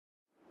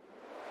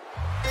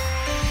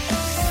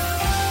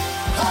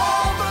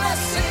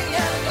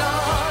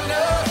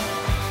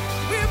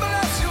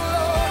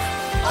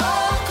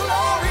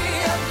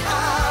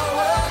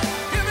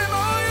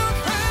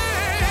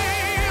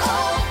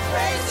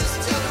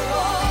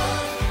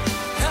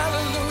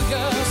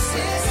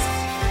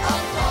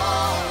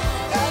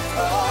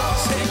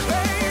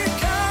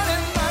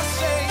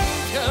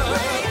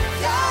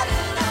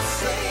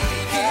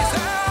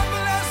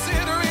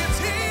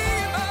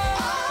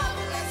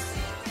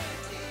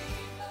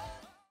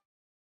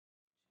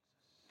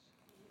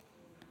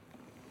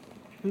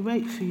We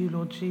wait for you,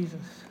 Lord Jesus.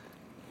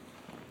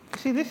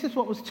 See, this is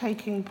what was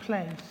taking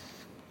place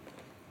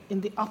in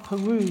the upper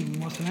room,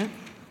 wasn't it?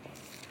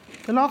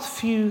 The last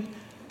few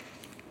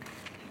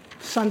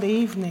Sunday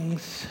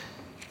evenings,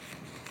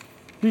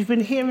 we've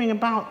been hearing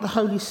about the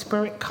Holy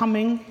Spirit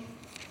coming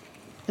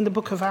in the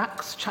book of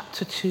Acts,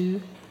 chapter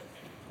 2.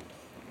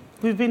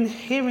 We've been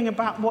hearing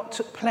about what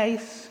took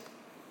place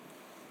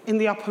in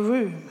the upper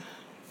room.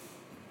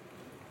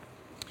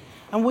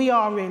 And we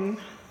are in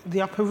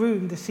the upper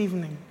room this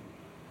evening.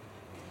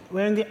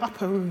 We're in the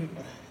upper room.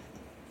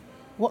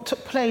 What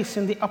took place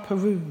in the upper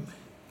room?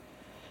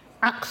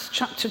 Acts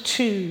chapter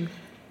 2,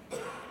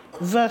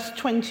 verse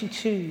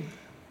 22.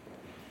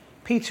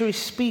 Peter is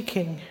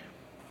speaking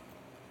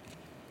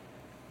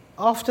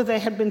after they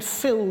had been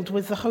filled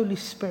with the Holy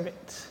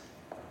Spirit,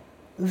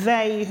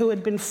 they who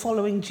had been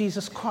following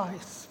Jesus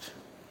Christ.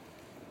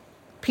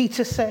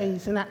 Peter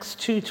says in Acts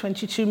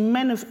 2:22,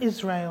 "Men of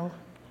Israel,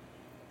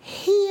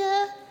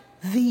 hear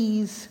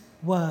these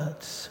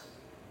words.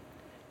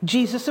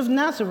 Jesus of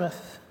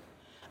Nazareth,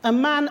 a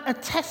man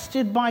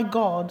attested by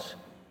God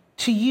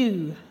to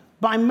you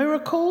by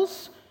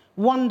miracles,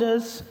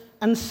 wonders,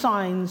 and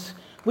signs,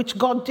 which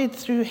God did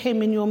through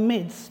him in your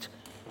midst,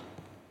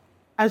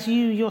 as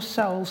you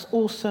yourselves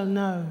also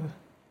know."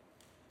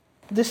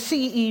 The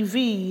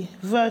CEV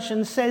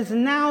version says,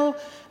 "Now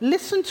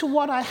listen to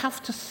what I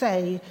have to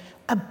say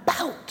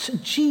about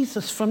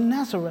Jesus from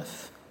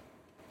Nazareth.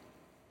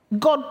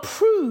 God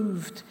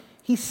proved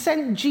he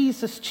sent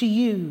Jesus to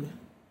you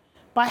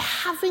by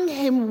having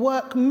him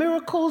work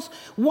miracles,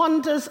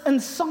 wonders,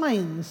 and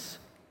signs.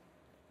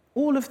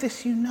 All of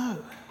this you know.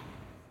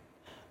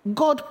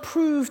 God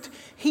proved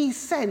he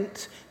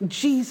sent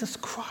Jesus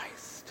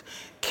Christ,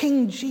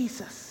 King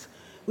Jesus.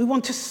 We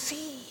want to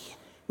see.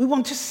 We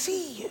want to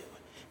see you.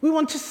 We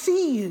want to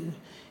see you,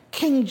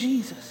 King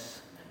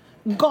Jesus.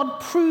 God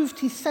proved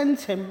he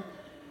sent him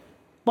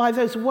by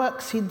those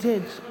works he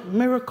did,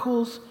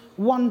 miracles,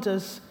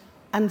 wonders,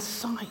 and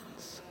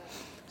signs."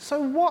 So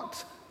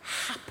what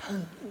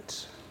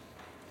happened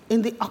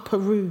in the upper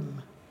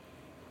room?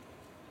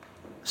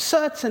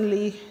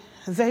 Certainly,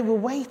 they were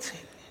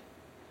waiting.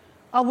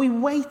 Are we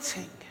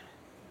waiting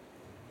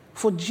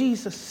for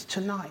Jesus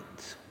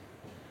tonight?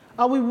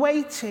 Are we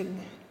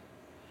waiting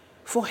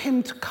for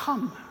him to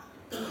come,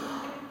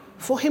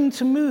 for him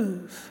to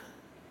move,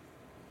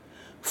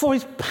 for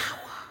his power,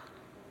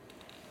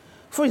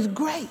 for his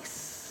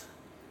grace?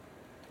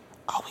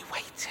 Are we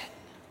waiting?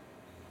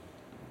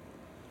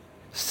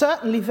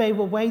 Certainly they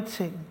were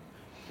waiting.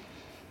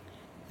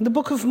 In the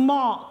book of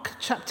Mark,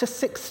 chapter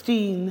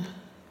 16,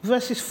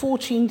 verses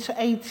 14 to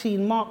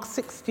 18, Mark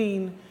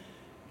 16,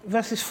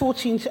 verses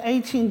 14 to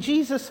 18,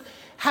 Jesus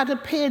had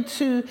appeared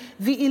to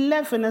the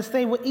 11 as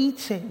they were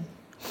eating.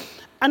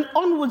 And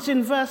onwards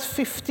in verse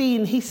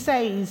 15, he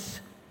says,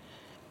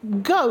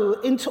 "Go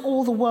into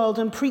all the world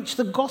and preach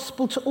the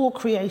gospel to all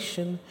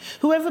creation.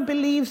 Whoever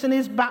believes and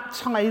is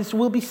baptized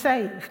will be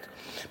saved,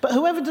 but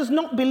whoever does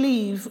not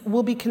believe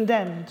will be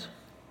condemned.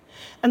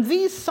 And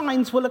these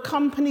signs will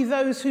accompany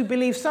those who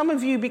believe." Some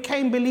of you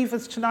became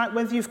believers tonight,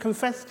 whether you've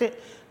confessed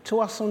it to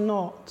us or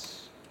not.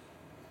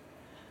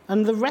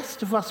 And the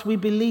rest of us, we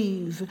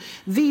believe.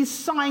 "These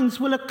signs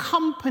will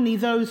accompany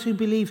those who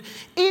believe.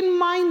 In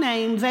my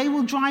name, they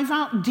will drive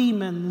out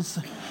demons.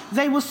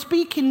 They will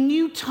speak in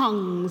new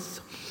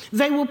tongues.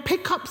 They will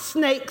pick up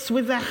snakes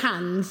with their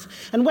hands.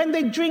 And when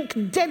they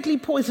drink deadly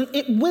poison,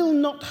 it will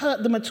not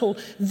hurt them at all.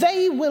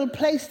 They will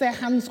place their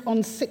hands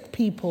on sick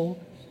people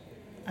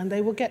and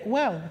they will get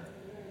well."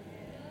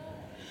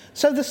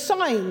 So the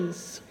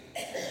signs,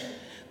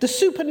 the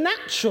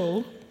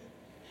supernatural,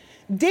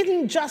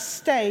 didn't just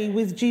stay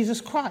with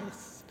Jesus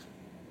Christ,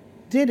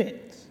 did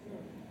it?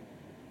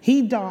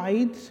 He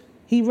died,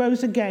 he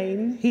rose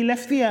again, he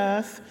left the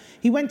earth,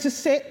 he went to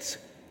sit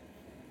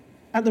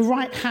at the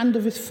right hand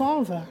of his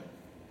Father.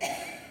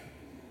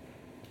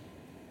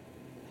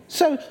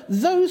 So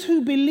those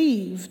who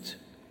believed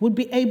would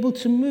be able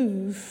to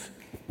move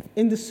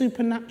in the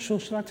supernatural.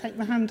 Shall I take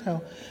the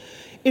handheld?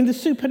 In the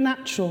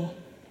supernatural.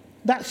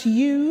 That's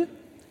you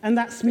and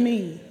that's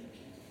me.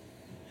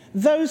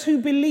 Those who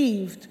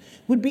believed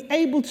would be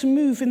able to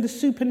move in the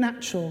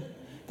supernatural.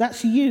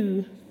 That's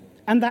you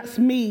and that's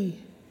me.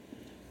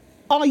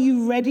 Are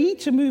you ready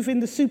to move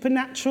in the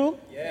supernatural?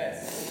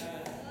 Yes.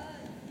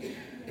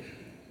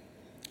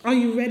 Are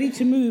you ready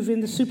to move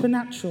in the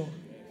supernatural?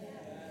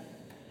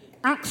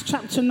 Acts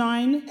chapter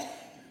 9,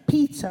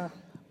 Peter.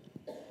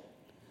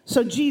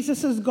 So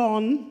Jesus has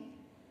gone,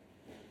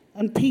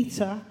 and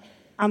Peter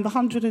and the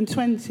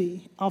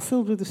 120 are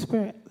filled with the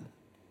Spirit.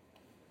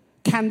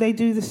 Can they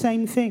do the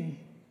same thing?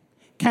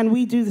 Can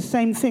we do the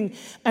same thing?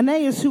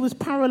 Aeneas, who was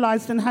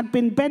paralyzed and had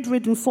been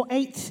bedridden for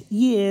 8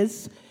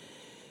 years,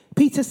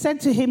 Peter said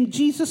to him,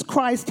 "Jesus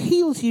Christ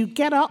heals you.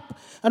 Get up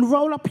and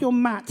roll up your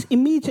mat."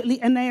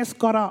 Immediately Aeneas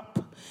got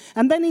up.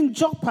 And then in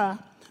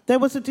Joppa, there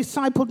was a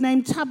disciple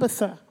named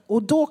Tabitha, or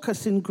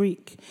Dorcas in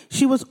Greek.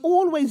 She was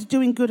always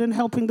doing good and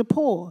helping the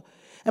poor.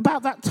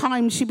 About that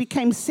time, she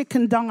became sick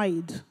and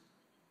died.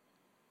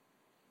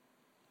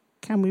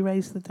 can we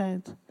raise the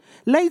dead?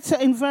 Later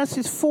in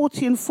verses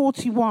 40 and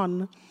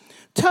 41,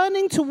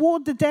 turning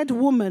toward the dead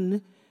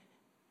woman,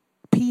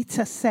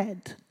 Peter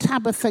said,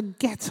 Tabitha,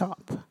 get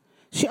up.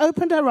 She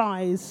opened her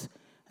eyes,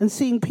 and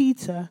seeing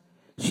Peter,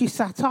 she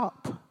sat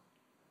up.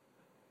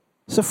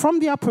 So from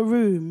the upper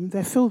room,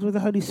 they're filled with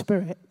the Holy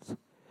Spirit.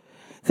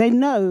 They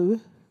know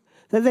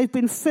that they've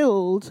been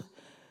filled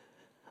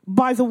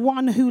by the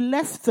one who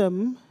left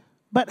them,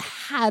 but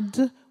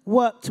had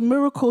worked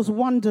miracles,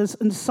 wonders,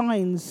 and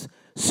signs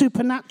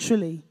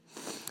supernaturally.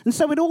 And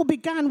so it all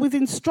began with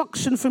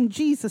instruction from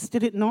Jesus,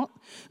 did it not?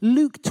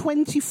 Luke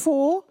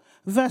 24,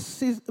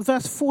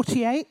 verse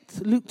 48.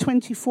 Luke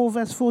 24,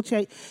 verse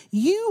 48.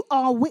 You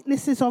are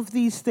witnesses of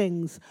these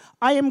things.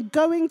 I am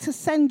going to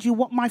send you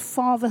what my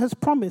Father has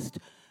promised,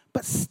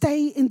 but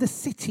stay in the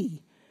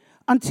city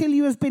until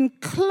you have been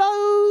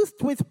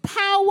clothed with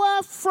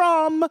power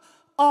from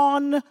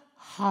on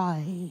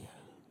high.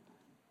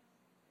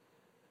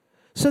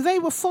 So they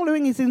were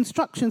following his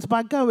instructions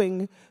by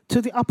going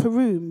to the upper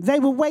room. They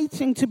were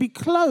waiting to be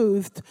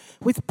clothed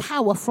with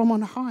power from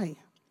on high.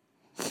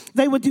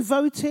 They were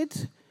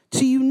devoted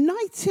to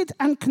united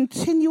and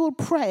continual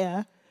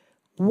prayer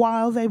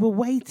while they were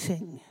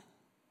waiting.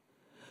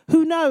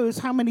 Who knows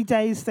how many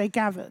days they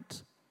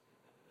gathered?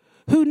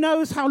 Who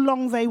knows how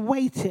long they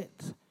waited?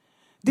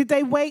 Did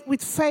they wait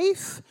with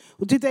faith,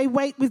 or did they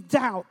wait with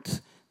doubt?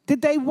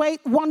 Did they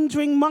wait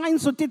wandering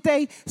minds, or did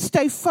they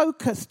stay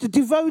focused,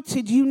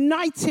 devoted,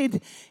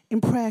 united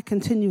in prayer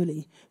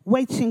continually,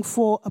 waiting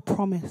for a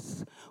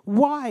promise?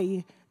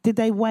 Why did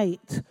they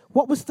wait?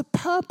 What was the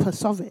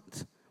purpose of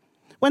it?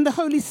 When the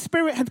Holy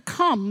Spirit had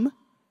come,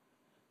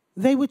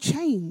 they were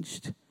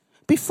changed.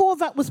 Before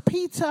that, was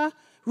Peter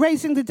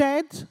raising the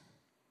dead?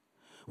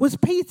 Was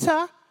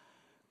Peter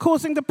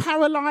causing the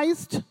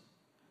paralyzed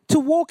to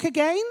walk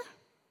again?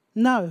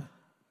 No.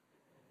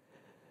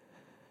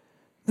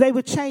 They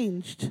were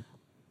changed.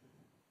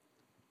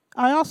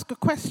 I ask a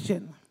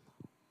question.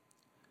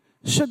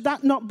 Should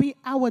that not be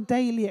our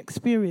daily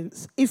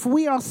experience? If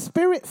we are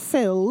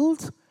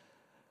spirit-filled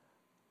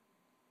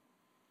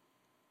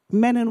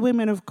men and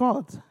women of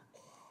God,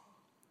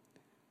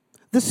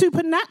 the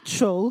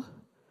supernatural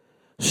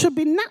should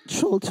be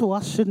natural to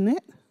us, shouldn't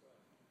it?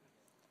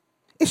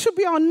 It should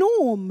be our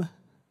norm.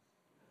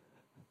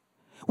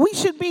 We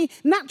should be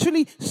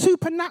naturally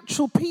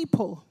supernatural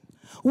people,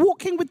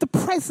 walking with the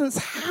presence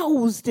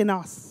housed in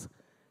us,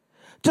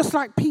 just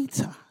like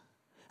Peter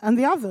and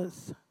the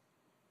others.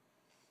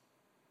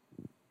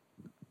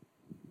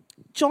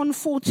 John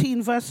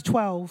 14, verse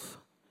 12.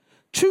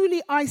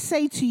 Truly I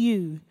say to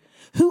you,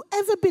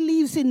 whoever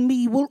believes in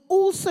me will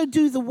also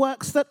do the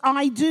works that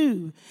I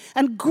do,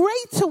 and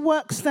greater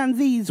works than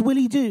these will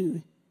he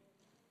do,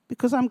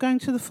 because I'm going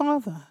to the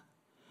Father.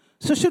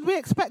 So should we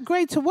expect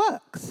greater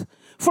works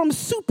from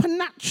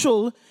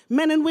supernatural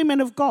men and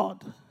women of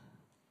God?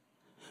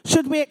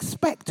 Should we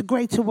expect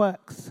greater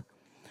works?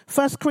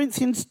 1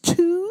 Corinthians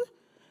 2,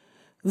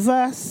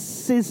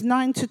 verses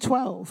 9 to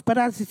 12. But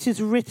as it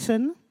is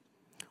written,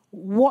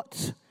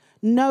 what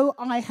no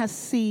eye has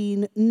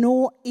seen,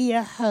 nor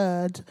ear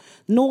heard,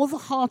 nor the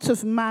heart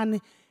of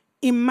man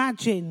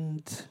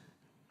imagined.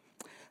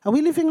 Are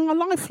we living our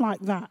life like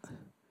that?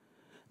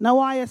 No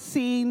eye has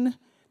seen,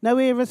 no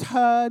ear has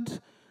heard,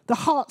 the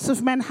hearts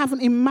of men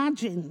haven't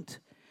imagined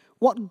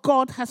what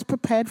God has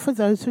prepared for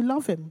those who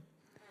love him.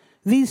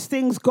 These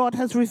things God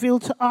has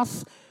revealed to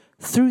us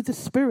through the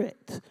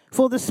Spirit.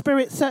 For the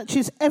Spirit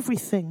searches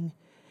everything,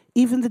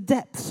 even the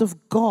depths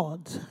of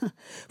God.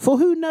 For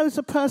who knows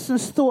a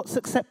person's thoughts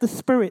except the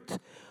spirit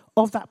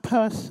of that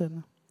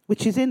person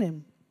which is in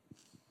him?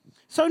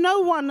 So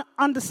no one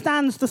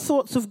understands the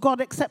thoughts of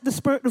God except the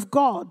Spirit of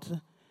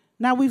God.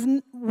 Now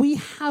we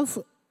have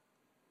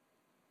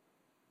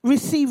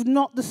received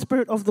not the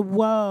spirit of the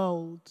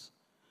world.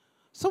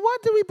 So why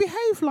do we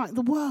behave like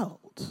the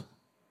world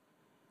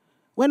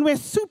when we're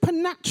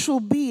supernatural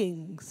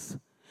beings?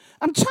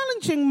 I'm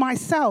challenging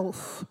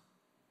myself.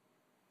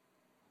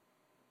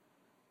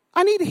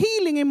 I need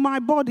healing in my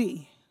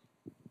body.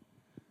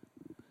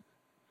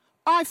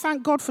 I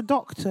thank God for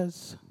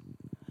doctors.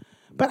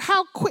 But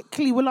how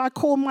quickly will I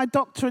call my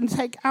doctor and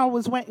take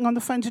hours waiting on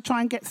the phone to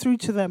try and get through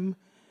to them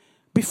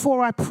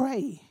before I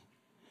pray?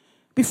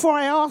 Before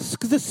I ask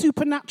the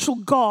supernatural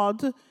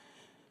God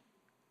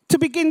to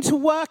begin to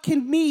work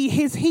in me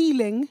his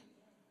healing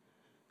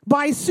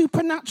by his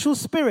supernatural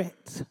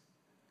spirit,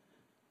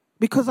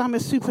 because I'm a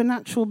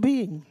supernatural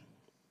being.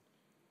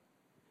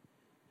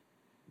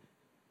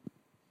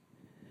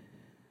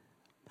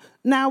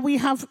 Now we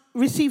have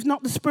received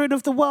not the spirit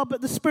of the world,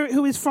 but the Spirit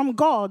who is from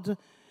God,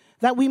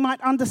 that we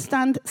might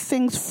understand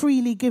things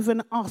freely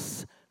given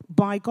us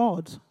by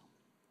God.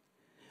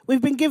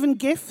 We've been given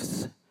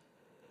gifts,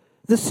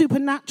 the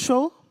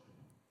supernatural.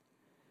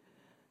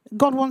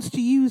 God wants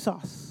to use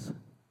us.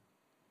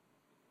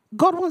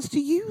 God wants to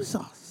use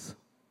us.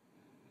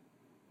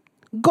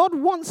 God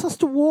wants us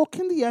to walk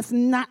in the earth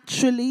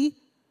naturally,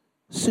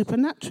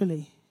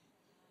 supernaturally.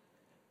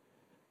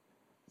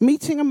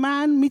 Meeting a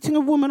man, meeting a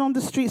woman on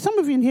the street. Some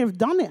of you in here have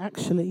done it,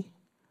 actually.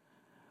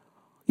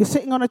 You're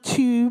sitting on a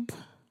tube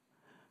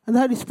and the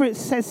Holy Spirit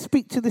says,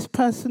 speak to this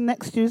person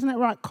next to you. Isn't that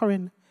right,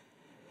 Corinne?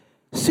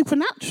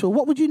 Supernatural.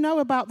 What would you know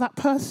about that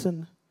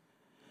person?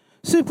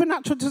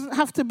 Supernatural doesn't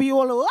have to be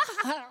all,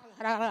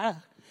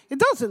 it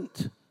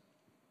doesn't.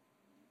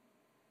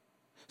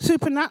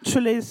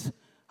 Supernatural is,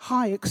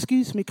 hi,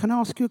 excuse me, can I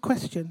ask you a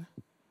question?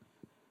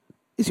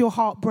 Is your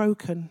heart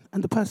broken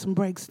and the person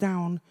breaks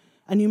down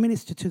and you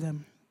minister to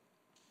them?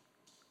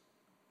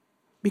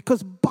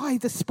 Because by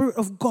the Spirit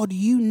of God,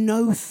 you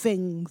know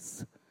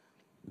things.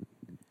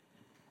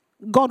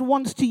 God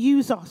wants to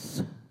use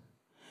us,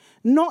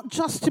 not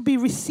just to be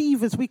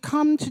receivers. We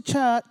come to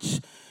church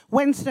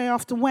Wednesday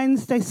after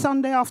Wednesday,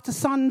 Sunday after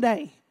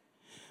Sunday.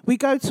 We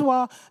go to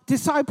our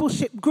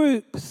discipleship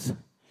groups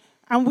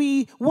and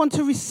we want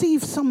to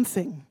receive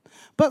something.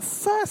 But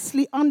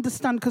firstly,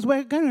 understand, because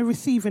we're going to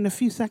receive in a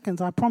few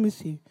seconds, I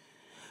promise you.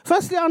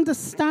 Firstly,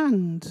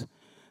 understand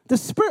the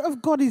Spirit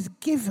of God is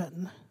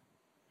given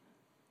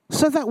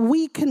so that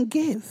we can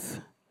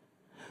give.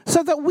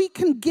 So that we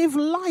can give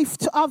life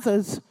to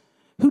others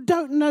who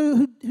don't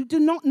know, who do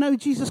not know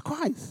Jesus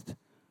Christ.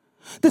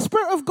 The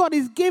Spirit of God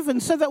is given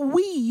so that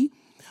we,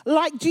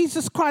 like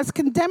Jesus Christ,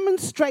 can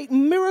demonstrate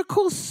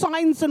miracles,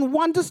 signs, and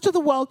wonders to the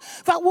world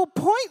that will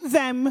point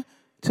them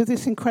to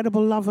this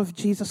incredible love of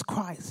Jesus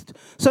Christ,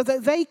 so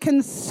that they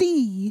can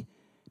see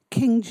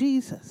King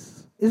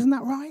Jesus. Isn't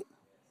that right?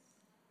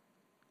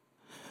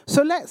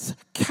 So let's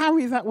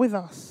carry that with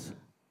us,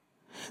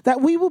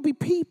 that we will be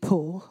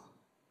people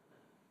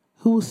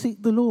who will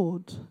seek the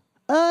Lord.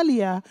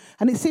 Earlier,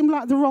 and it seemed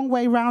like the wrong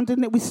way round,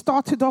 didn't it? We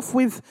started off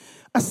with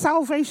a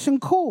salvation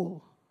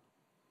call.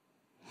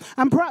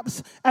 And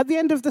perhaps at the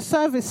end of the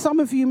service, some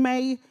of you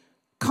may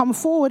come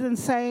forward and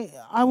say,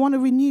 I want to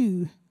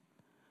renew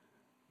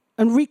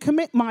and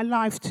recommit my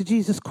life to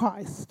Jesus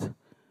Christ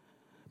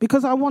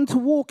because I want to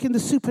walk in the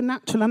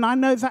supernatural, and I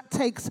know that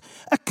takes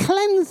a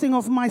cleansing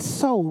of my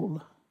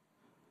soul.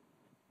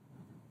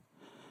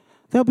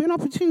 There'll be an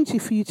opportunity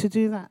for you to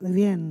do that at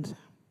the end.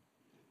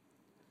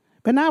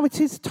 But now it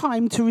is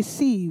time to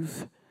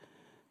receive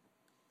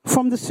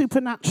from the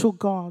supernatural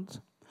God.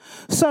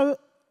 So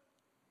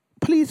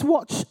please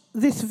watch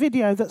this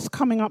video that's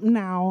coming up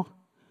now,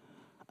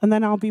 and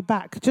then I'll be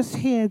back. Just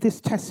hear this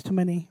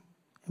testimony.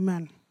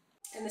 Amen.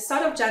 In the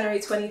start of January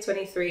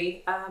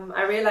 2023,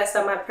 I realized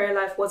that my prayer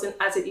life wasn't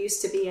as it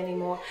used to be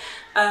anymore.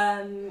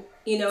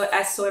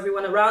 I saw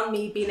everyone around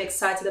me being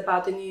excited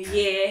about the new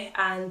year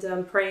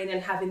and praying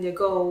and having their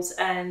goals.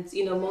 And,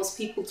 most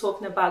people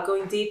talking about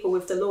going deeper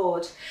with the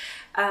Lord.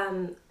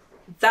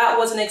 That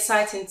wasn't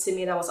exciting to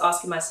me, and I was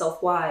asking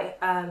myself why.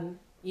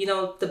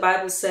 The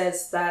Bible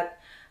says that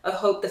a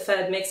hope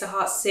deferred makes a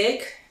heart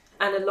sick,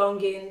 and a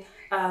longing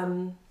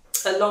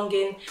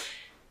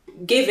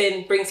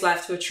given brings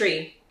life to a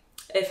tree,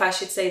 if I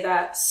should say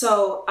that.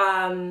 So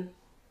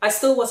I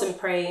still wasn't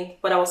praying,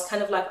 but I was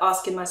kind of like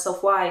asking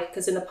myself why,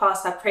 because in the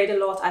past I prayed a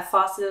lot, I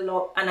fasted a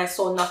lot, and I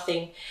saw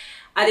nothing.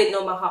 I didn't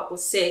know my heart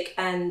was sick,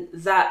 and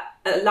that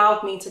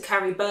allowed me to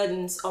carry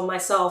burdens on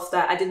myself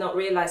that I did not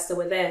realize they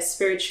were there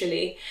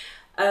spiritually.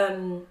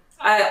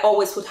 I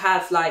always would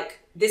have like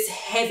this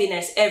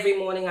heaviness every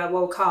morning I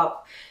woke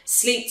up.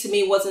 Sleep to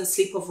me wasn't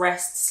sleep of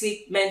rest.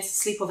 Sleep meant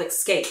sleep of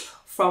escape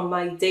from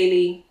my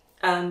daily,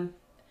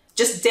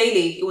 just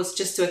daily. It was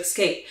just to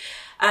escape.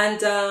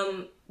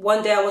 And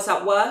one day I was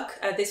at work.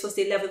 This was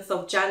the 11th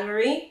of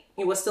January.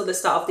 It was still the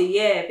start of the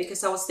year,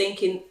 because I was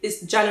thinking,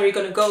 is January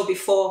going to go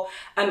before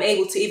I'm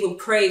able to even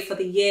pray for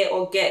the year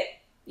or get,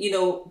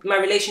 my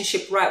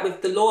relationship right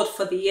with the Lord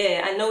for the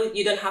year? I know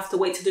you don't have to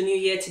wait till the new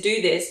year to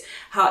do this.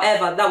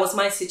 However, that was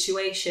my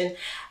situation.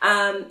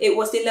 It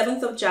was the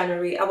 11th of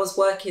January. I was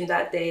working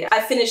that day.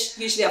 I finished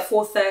usually at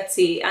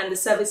 4:30, and the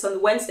service on the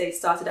Wednesday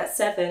started at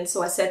 7.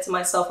 So I said to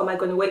myself, am I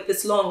going to wait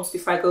this long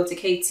before I go to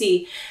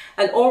KT?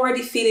 And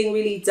already feeling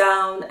really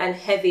down and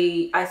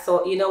heavy, I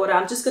thought, you know what,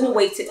 I'm just going to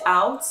wait it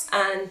out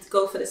and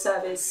go for the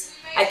service.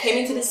 I came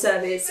into the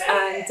service,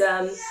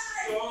 and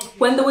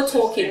when they were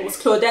talking, it was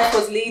Claudette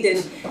was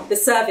leading the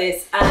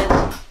service,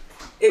 and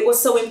it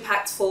was so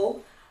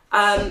impactful.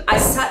 I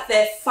sat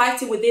there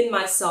fighting within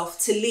myself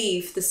to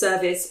leave the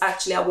service,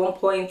 actually, at one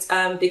point,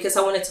 because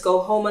I wanted to go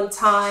home on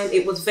time.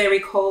 It was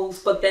very cold,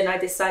 but then I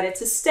decided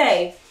to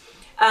stay.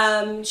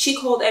 She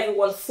called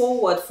everyone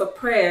forward for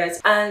prayers,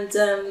 and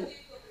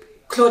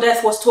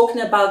Claudette was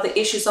talking about the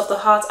issues of the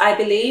heart, I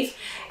believe.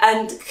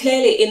 And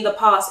clearly in the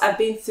past, I've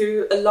been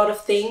through a lot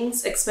of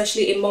things,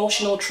 especially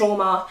emotional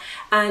trauma.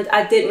 And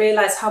I didn't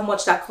realize how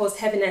much that caused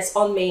heaviness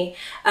on me.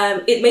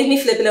 It made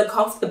me feel a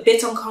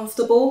bit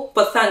uncomfortable.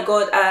 But thank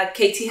God,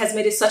 KT has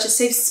made it such a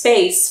safe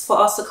space for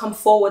us to come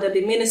forward and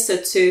be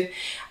ministered to.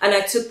 And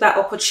I took that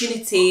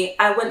opportunity.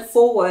 I went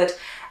forward,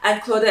 and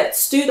Claudette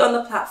stood on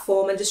the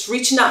platform and just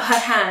reaching out her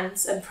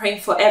hands and praying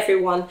for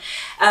everyone.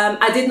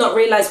 I did not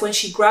realize when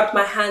she grabbed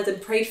my hand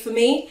and prayed for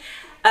me,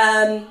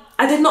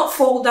 I did not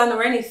fall down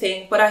or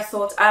anything, but I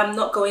thought I'm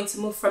not going to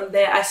move from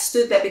there. I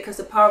stood there because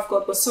the power of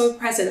God was so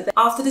present.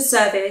 After the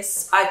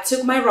service, I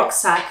took my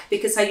rucksack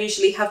because I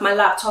usually have my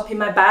laptop in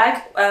my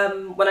bag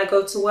when I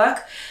go to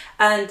work.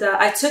 And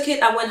I took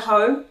it, I went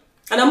home.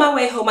 And on my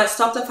way home, I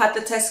stopped off at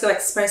the Tesco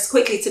Express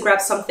quickly to grab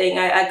something.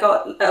 I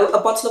got a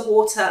bottle of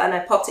water and I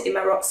popped it in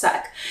my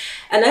rucksack.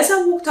 And as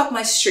I walked up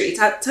my street,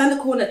 I turned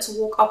the corner to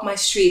walk up my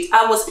street.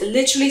 I was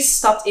literally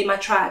stopped in my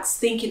tracks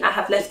thinking I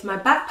have left my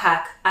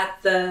backpack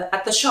at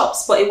the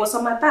shops, but it was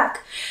on my back.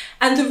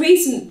 And the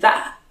reason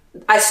that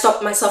I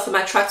stopped myself in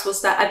my tracks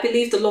was that I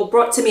believe the Lord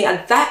brought to me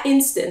at that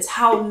instant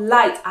how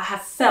light I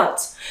have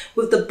felt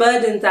with the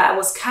burden that I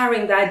was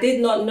carrying that I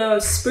did not know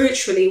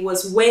spiritually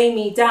was weighing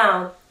me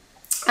down.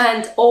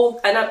 And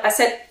I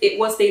said it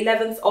was the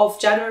 11th of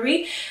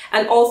January,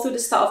 and all through the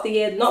start of the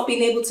year, not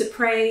being able to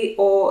pray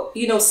or,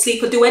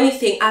 sleep or do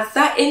anything. At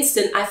that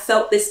instant, I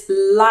felt this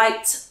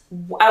light.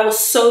 I was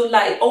so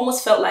light, it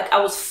almost felt like I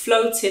was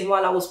floating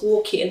while I was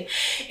walking.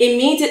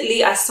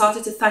 Immediately, I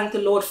started to thank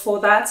the Lord for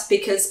that,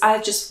 because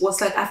I just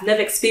was like, I've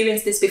never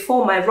experienced this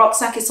before. My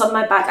rucksack is on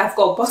my back. I've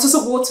got bottles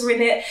of water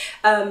in it.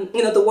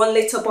 The 1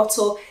 liter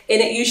bottle in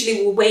it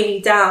usually will weigh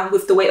me down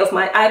with the weight of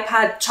my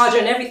iPad, charger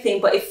and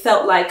everything, but it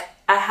felt like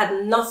I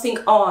had nothing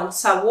on.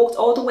 So I walked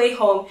all the way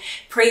home,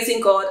 praising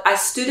God. I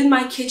stood in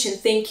my kitchen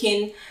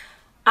thinking,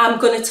 I'm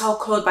going to tell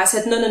Claude, but I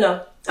said,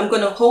 no. I'm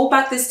going to hold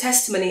back this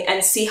testimony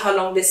and see how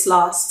long this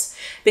lasts.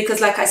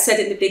 Because like I said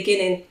in the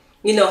beginning,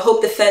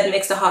 hope deferred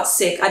makes the heart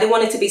sick. I didn't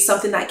want it to be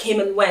something that came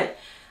and went.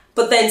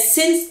 But then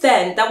since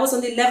then, that was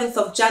on the 11th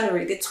of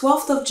January, the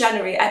 12th of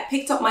January, I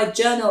picked up my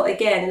journal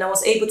again and I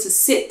was able to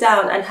sit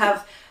down and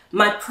have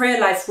my prayer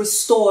life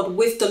restored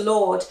with the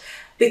Lord,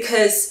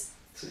 because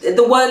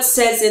the word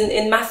says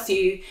in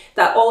Matthew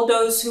that all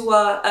those who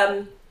are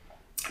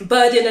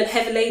burdened and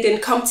heavy laden,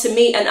 come to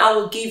me and I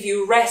will give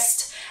you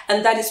rest.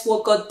 And that is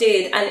what God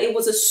did. And it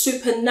was a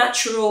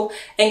supernatural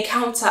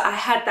encounter I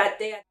had that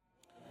day.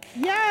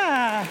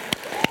 Yeah.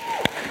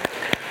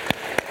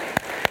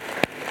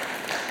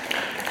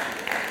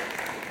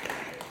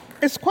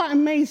 It's quite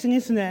amazing,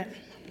 isn't it?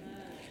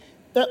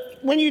 That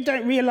when you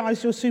don't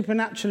realize you're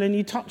supernatural and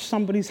you touch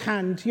somebody's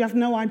hand, you have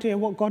no idea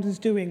what God is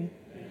doing.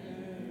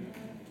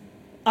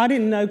 I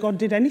didn't know God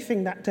did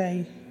anything that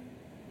day.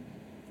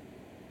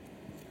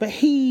 But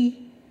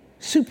he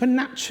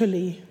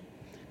supernaturally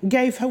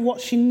gave her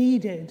what she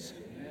needed.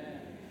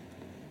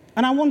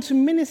 And I want to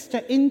minister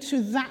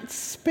into that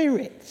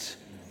spirit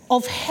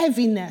of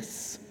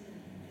heaviness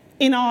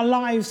in our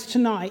lives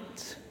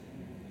tonight.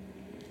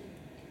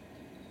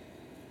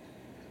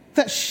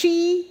 That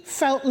she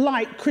felt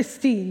like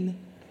Christine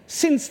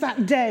since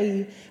that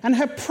day, and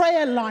her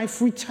prayer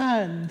life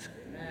returned.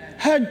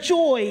 Her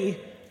joy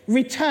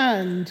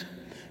returned.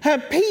 Her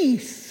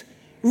peace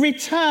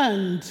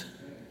returned.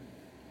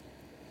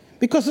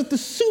 Because of the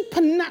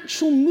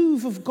supernatural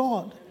move of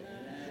God.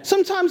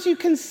 Sometimes you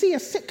can see a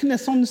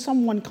sickness on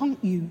someone,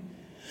 can't you?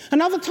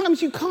 And other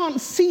times you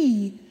can't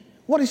see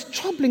what is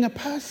troubling a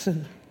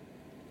person.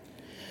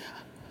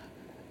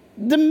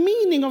 The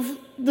meaning of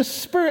the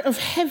spirit of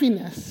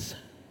heaviness.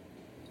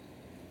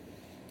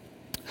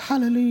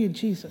 Hallelujah,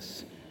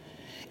 Jesus.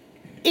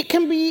 It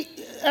can be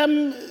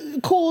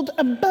called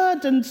a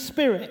burdened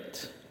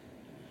spirit.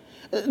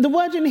 The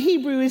word in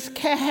Hebrew is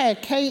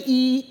keheh,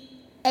 K-E-H-E-H,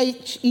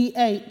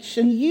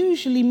 and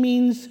usually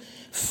means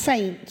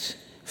faint,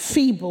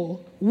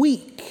 feeble,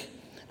 weak,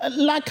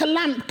 like a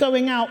lamp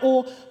going out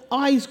or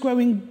eyes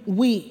growing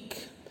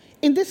weak.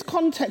 In this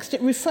context,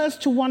 it refers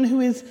to one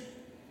who is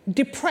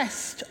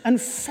depressed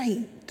and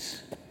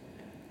faint.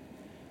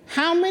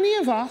 How many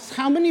of us,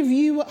 how many of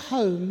you at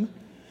home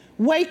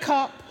wake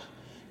up,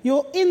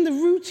 you're in the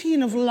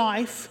routine of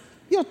life,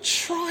 you're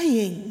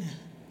trying,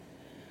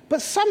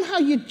 but somehow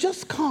you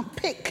just can't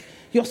pick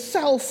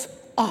yourself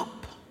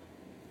up.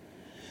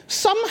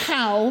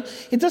 Somehow,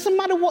 it doesn't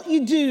matter what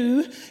you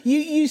do,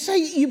 you say,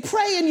 you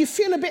pray and you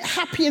feel a bit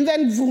happy and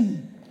then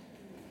boom,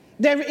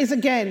 there it is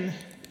again.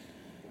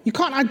 You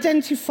can't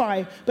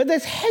identify, but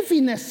there's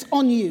heaviness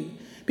on you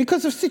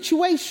because of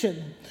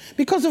situation,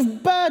 because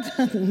of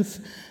burdens,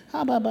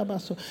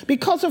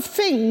 because of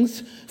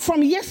things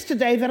from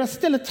yesterday that are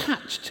still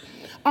attached.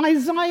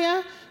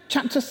 Isaiah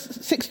chapter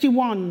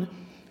 61,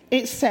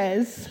 it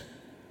says,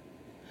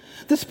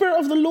 the Spirit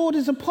of the Lord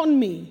is upon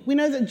me. We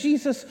know that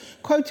Jesus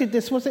quoted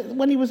this, was it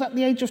when he was at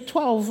the age of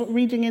 12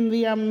 reading in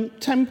the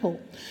temple?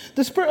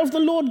 The Spirit of the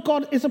Lord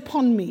God is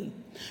upon me,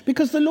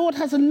 because the Lord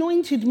has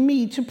anointed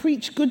me to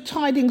preach good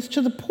tidings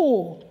to the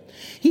poor.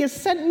 He has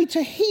sent me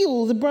to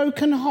heal the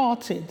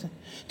brokenhearted,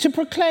 to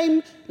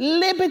proclaim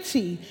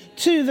liberty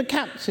to the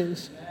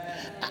captives,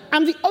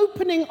 and the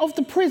opening of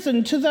the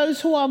prison to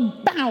those who are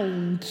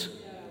bound,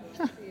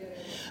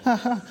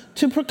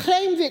 to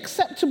proclaim the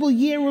acceptable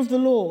year of the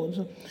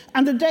Lord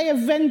and the day of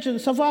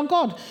vengeance of our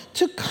God,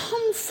 to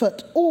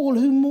comfort all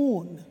who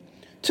mourn,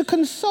 to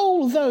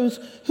console those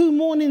who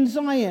mourn in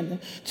Zion,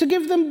 to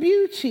give them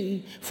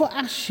beauty for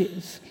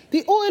ashes,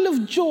 the oil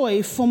of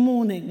joy for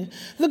mourning,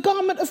 the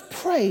garment of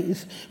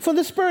praise for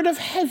the spirit of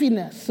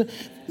heaviness.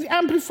 The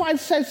Amplified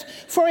says,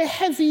 for a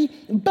heavy,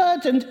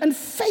 burdened, and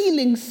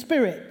failing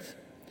spirit,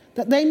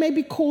 that they may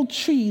be called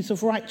trees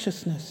of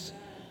righteousness,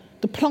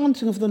 the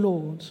planting of the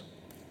Lord,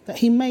 that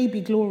he may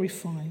be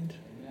glorified.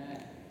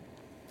 Amen.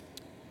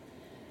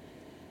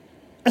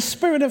 A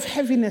spirit of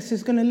heaviness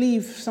is going to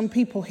leave some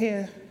people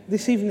here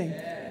this evening,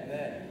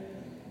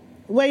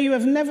 where you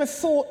have never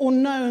thought or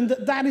known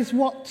that that is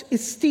what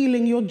is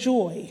stealing your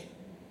joy.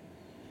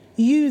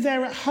 You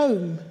there at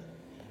home,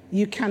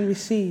 you can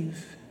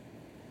receive.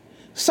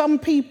 Some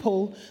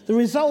people, the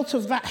result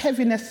of that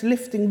heaviness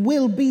lifting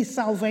will be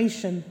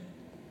salvation.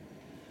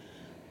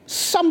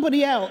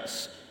 Somebody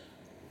else,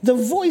 the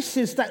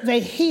voices that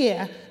they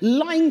hear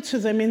lying to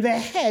them in their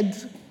head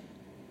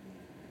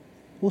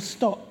will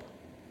stop.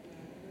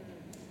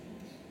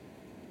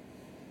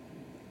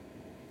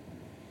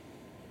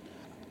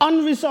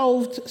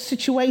 Unresolved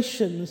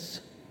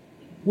situations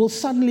will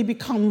suddenly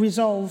become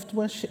resolved.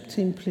 Worship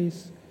team,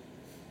 please.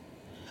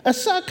 A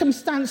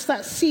circumstance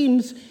that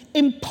seems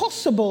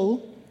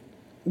impossible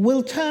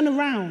will turn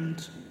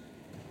around.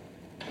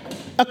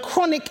 A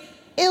chronic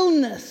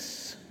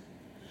illness,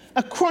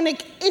 a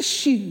chronic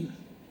issue,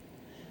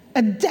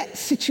 a debt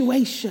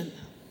situation,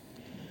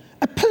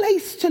 a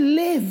place to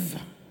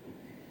live.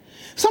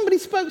 Somebody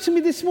spoke to me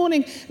this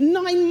morning,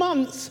 9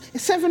 months,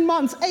 7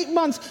 months, 8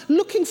 months,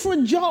 looking for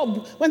a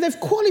job when they've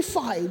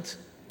qualified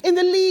in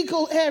the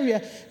legal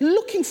area,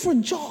 looking for a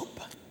job.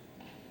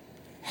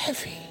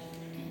 Heavy.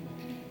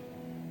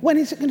 When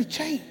is it going to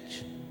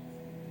change?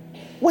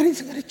 When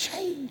is it going to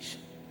change?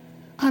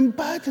 I'm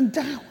burdened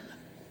down.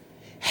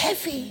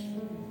 Heavy.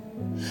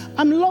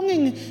 I'm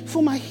longing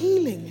for my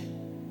healing.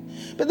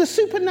 But the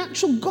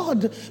supernatural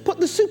God put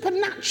the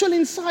supernatural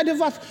inside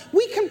of us.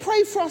 We can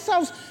pray for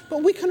ourselves,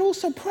 but we can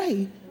also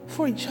pray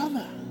for each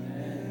other.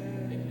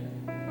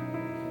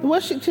 The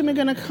worship team are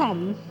going to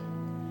come,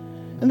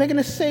 and they're going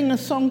to sing a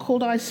song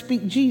called I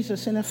Speak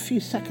Jesus in a few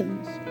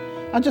seconds.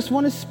 I just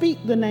want to speak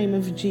the name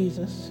of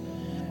Jesus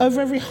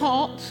over every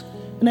heart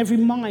and every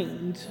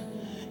mind.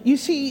 You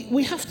see,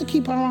 we have to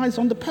keep our eyes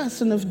on the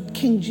person of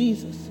King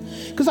Jesus,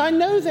 because I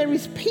know there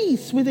is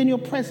peace within your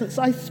presence.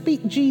 I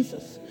speak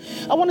Jesus.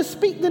 I want to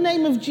speak the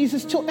name of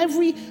Jesus till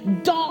every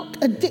dark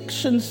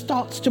addiction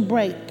starts to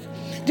break,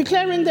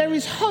 declaring there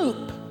is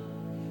hope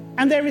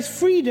and there is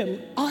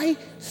freedom. I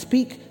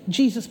speak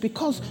Jesus,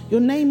 because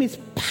your name is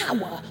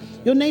power.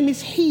 Your name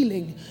is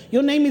healing.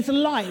 Your name is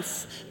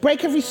life.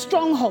 Break every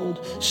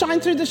stronghold. Shine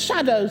through the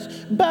shadows.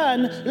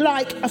 Burn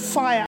like a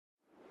fire.